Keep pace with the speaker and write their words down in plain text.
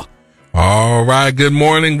All right. Good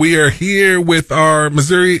morning. We are here with our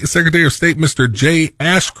Missouri Secretary of State, Mr. Jay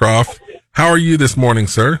Ashcroft. How are you this morning,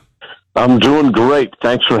 sir? I'm doing great.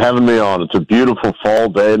 Thanks for having me on. It's a beautiful fall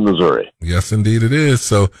day in Missouri. Yes, indeed it is.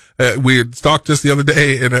 So we had talked just the other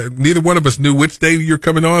day, and neither one of us knew which day you're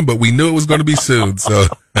coming on, but we knew it was going to be soon. So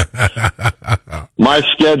my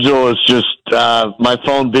schedule is just my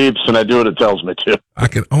phone beeps, and I do what it tells me to. I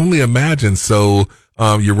can only imagine. So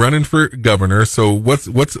you're running for governor. So what's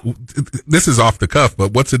this is off the cuff,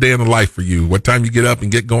 but what's a day in the life for you? What time you get up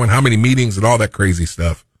and get going? How many meetings and all that crazy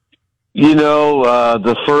stuff? You know,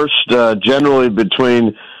 the first generally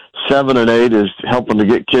between 7 and 8 is helping to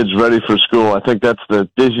get kids ready for school. I think that's the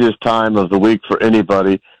busiest time of the week for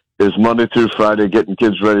anybody, is Monday through Friday getting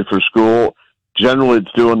kids ready for school. Generally,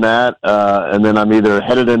 it's doing that, and then I'm either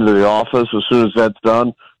headed into the office as soon as that's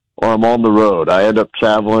done, or I'm on the road. I end up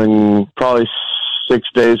traveling probably 6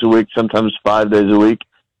 days a week, sometimes 5 days a week.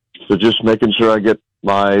 So just making sure I get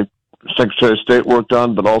my Secretary of State work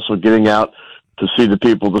done, but also getting out to see the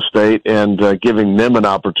people of the state and giving them an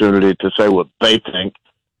opportunity to say what they think.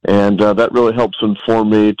 And that really helps inform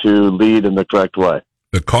me to lead in the correct way.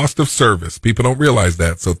 The cost of service. People don't realize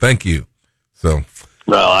that. So thank you. So,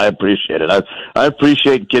 well, I appreciate it. I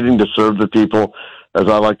appreciate getting to serve the people. As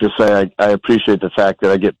I like to say, I appreciate the fact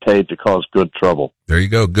that I get paid to cause good trouble. There you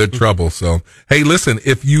go. Good trouble. So, hey, listen,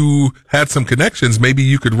 if you had some connections, maybe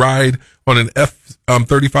you could ride on an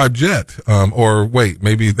F-35 jet. Or wait,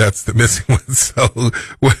 maybe that's the missing one. So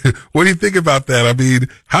what do you think about that? I mean,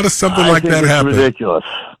 how does something like that happen? Ridiculous.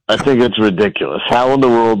 I think it's ridiculous. How in the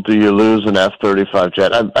world do you lose an F-35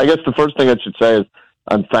 jet? I guess the first thing I should say is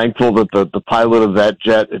I'm thankful that the pilot of that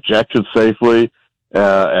jet ejected safely.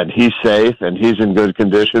 And he's safe and he's in good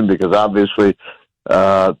condition, because obviously,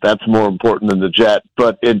 that's more important than the jet.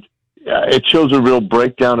 But it shows a real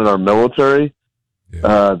breakdown in our military,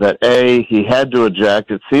 that he had to eject.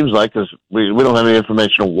 It seems like, because we don't have any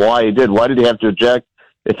information on why he did. Why did he have to eject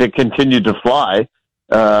if it continued to fly?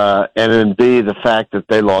 And then B, the fact that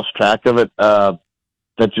they lost track of it, that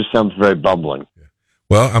just sounds very bumbling.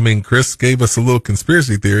 Well, I mean, Chris gave us a little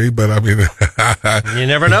conspiracy theory, but I mean, you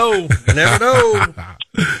never know. You never know.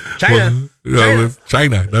 China. Well,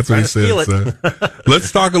 China. That's what he said. So.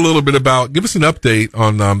 Let's talk a little bit about, give us an update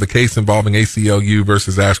on the case involving ACLU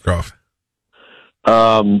versus Ashcroft.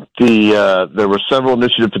 There were several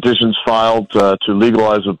initiative petitions filed to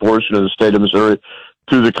legalize abortion in the state of Missouri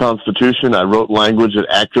through the Constitution. I wrote language that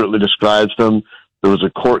accurately describes them. There was a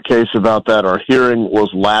court case about that. Our hearing was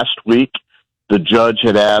last week. The judge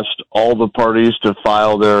had asked all the parties to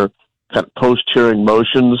file their kind of post-hearing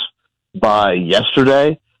motions by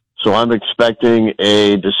yesterday, so I'm expecting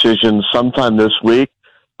a decision sometime this week.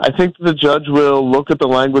 I think the judge will look at the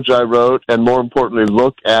language I wrote and, more importantly,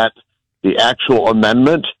 look at the actual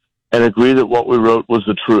amendment and agree that what we wrote was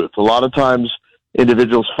the truth. A lot of times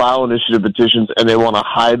individuals file initiative petitions and they want to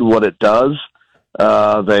hide what it does.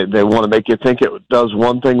 They want to make you think it does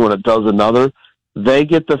one thing when it does another. They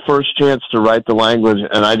get the first chance to write the language,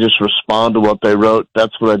 and I just respond to what they wrote.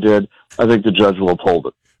 That's what I did. I think the judge will uphold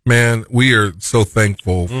it. Man, we are so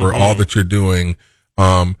thankful for all that you're doing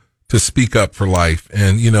to speak up for life.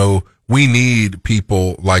 And, you know, we need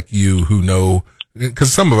people like you who know,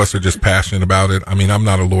 because some of us are just passionate about it. I mean, I'm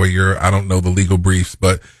not a lawyer. I don't know the legal briefs,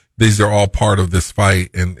 but these are all part of this fight.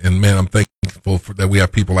 And man, I'm thankful that we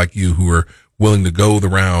have people like you who are willing to go the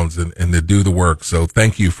rounds and to do the work. So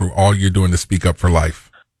thank you for all you're doing to speak up for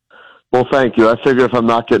life. Well, thank you. I figure if I'm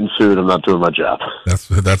not getting sued, I'm not doing my job. That's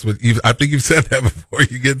what I think you've said that before.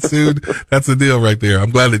 You get sued. That's the deal right there.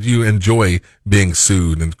 I'm glad that you enjoy being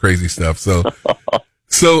sued and crazy stuff. So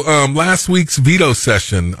last week's veto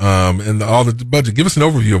session, and all the budget, give us an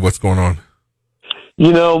overview of what's going on.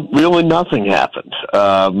 You know, really nothing happened.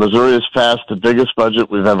 Missouri has passed the biggest budget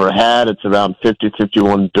we've ever had. It's around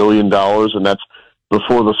 $51 billion, and that's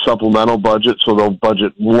before the supplemental budget, so they'll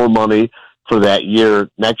budget more money for that year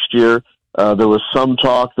next year. There was some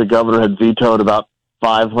talk the governor had vetoed about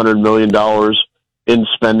 $500 million in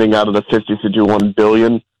spending out of the $51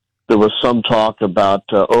 billion. There was some talk about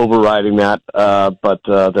overriding that, but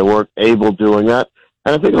they weren't able doing that.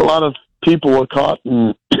 And I think a lot of people were caught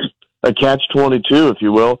in a catch-22, if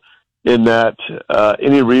you will, in that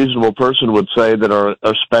any reasonable person would say that our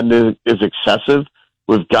spending is excessive.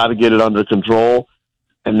 We've got to get it under control.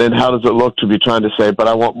 And then how does it look to be trying to say, but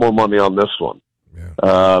I want more money on this one?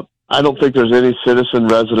 Yeah. I don't think there's any citizen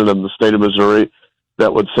resident of the state of Missouri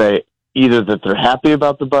that would say either that they're happy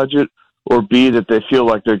about the budget or B, that they feel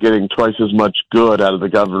like they're getting twice as much good out of the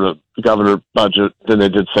governor budget than they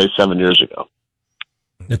did, say, 7 years ago.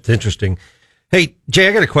 That's interesting. Hey, Jay,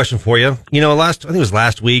 I got a question for you. You know, I think it was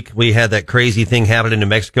last week, we had that crazy thing happen in New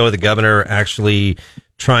Mexico. The governor actually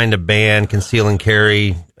trying to ban conceal and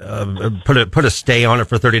carry, put a stay on it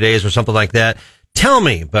for 30 days or something like that. Tell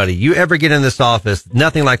me, buddy, you ever get in this office,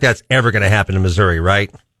 nothing like that's ever going to happen in Missouri, right?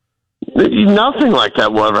 Nothing like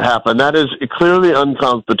that will ever happen. That is clearly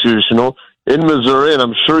unconstitutional. In Missouri, and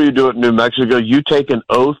I'm sure you do it in New Mexico, you take an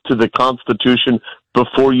oath to the Constitution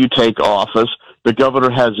before you take office. The governor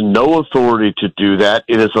has no authority to do that.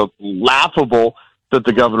 It is laughable that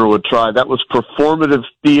the governor would try. That was performative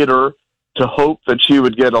theater to hope that she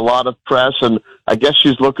would get a lot of press, and I guess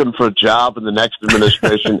she's looking for a job in the next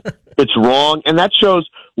administration. It's wrong, and that shows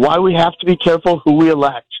why we have to be careful who we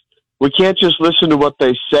elect. We can't just listen to what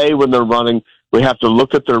they say when they're running. We have to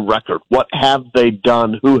look at their record. What have they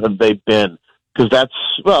done? Who have they been? Because that's,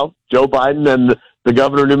 well, Joe Biden and the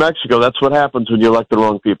governor of New Mexico. That's what happens when you elect the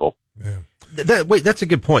wrong people. Yeah. Wait, that's a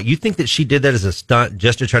good point. You think that she did that as a stunt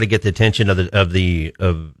just to try to get the attention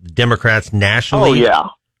of Democrats nationally? Oh, yeah.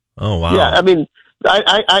 Oh, wow. Yeah, I mean,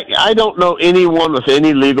 I don't know anyone with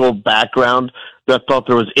any legal background that thought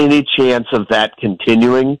there was any chance of that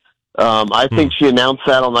continuing. I think she announced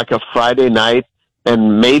that on like a Friday night,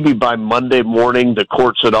 and maybe by Monday morning, the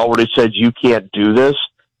courts had already said, you can't do this.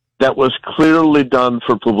 That was clearly done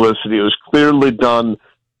for publicity. It was clearly done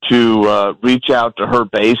to reach out to her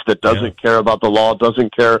base that doesn't care about the law,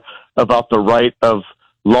 doesn't care about the right of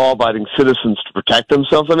law-abiding citizens to protect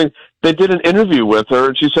themselves. I mean, they did an interview with her,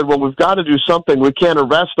 and she said, well, we've got to do something. We can't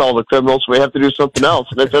arrest all the criminals. We have to do something else.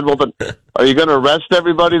 And they said, well, then are you going to arrest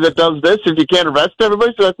everybody that does this if you can't arrest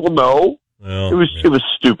everybody? She's like, well, no. It was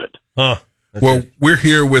stupid. Huh. Well, we're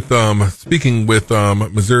here with speaking with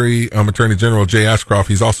Missouri Attorney General Jay Ashcroft.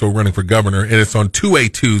 He's also running for governor, and it's on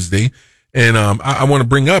 2A Tuesday. And I want to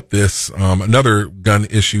bring up this another gun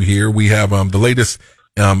issue here. We have the latest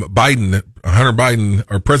Hunter Biden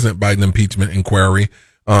or President Biden impeachment inquiry,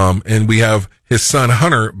 and we have his son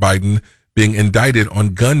Hunter Biden being indicted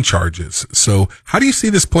on gun charges. So, how do you see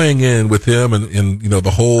this playing in with him and you know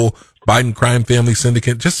the whole Biden crime family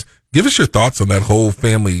syndicate? Just give us your thoughts on that whole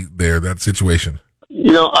family there, that situation.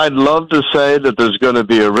 You know, I'd love to say that there's going to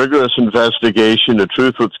be a rigorous investigation, the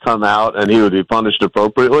truth would come out, and he would be punished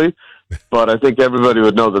appropriately. But I think everybody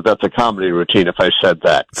would know that that's a comedy routine if I said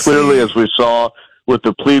that. Clearly, as we saw with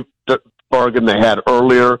the plea bargain they had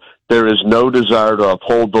earlier, there is no desire to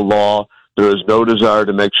uphold the law. There is no desire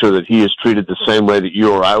to make sure that he is treated the same way that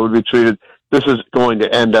you or I would be treated. This is going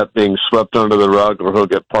to end up being swept under the rug, or he'll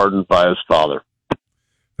get pardoned by his father.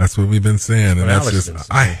 That's what we've been saying, and that's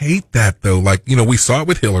just, I hate that though. Like, you know, we saw it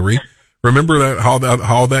with Hillary. Remember that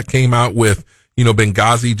how that came out with, you know,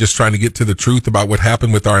 Benghazi just trying to get to the truth about what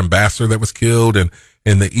happened with our ambassador that was killed and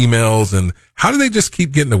the emails, and how do they just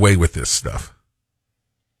keep getting away with this stuff?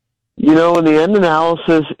 You know, in the end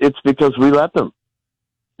analysis, it's because we let them.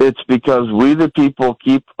 It's because we, the people,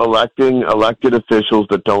 keep electing elected officials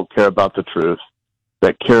that don't care about the truth,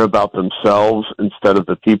 that care about themselves instead of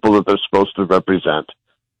the people that they're supposed to represent.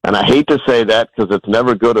 And I hate to say that because it's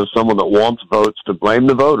never good of someone that wants votes to blame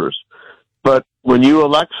the voters. But when you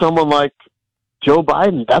elect someone like Joe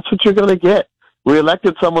Biden, that's what you're going to get. We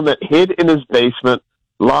elected someone that hid in his basement,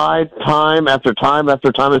 lied time after time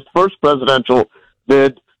after time. His first presidential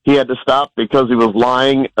bid, he had to stop because he was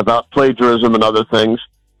lying about plagiarism and other things.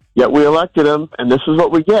 Yet we elected him, and this is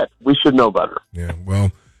what we get. We should know better. Yeah,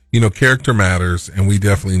 well, you know, character matters, and we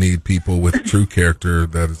definitely need people with true character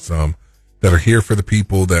that is that are here for the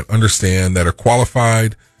people, that understand, that are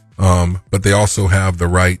qualified, but they also have the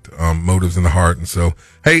right motives in the heart. And so,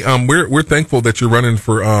 hey, we're thankful that you're running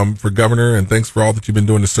for governor, and thanks for all that you've been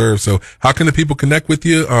doing to serve. So, how can the people connect with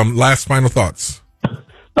you? Last final thoughts.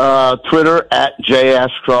 Twitter at Jay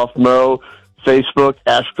Ashcroft Mo, Facebook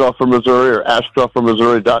Ashcroft for Missouri or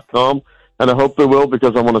AshcroftforMissouri.com, and I hope they will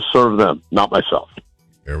because I want to serve them, not myself.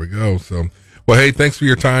 There we go. So, well, hey, thanks for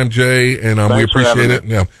your time, Jay, and we appreciate it.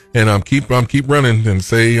 Yeah, and keep running and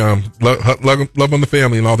say love on the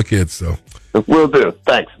family and all the kids. So, will do.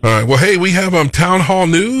 Thanks. All right. Well, hey, we have town hall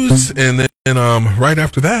news, and then right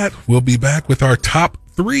after that, we'll be back with our top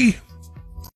 3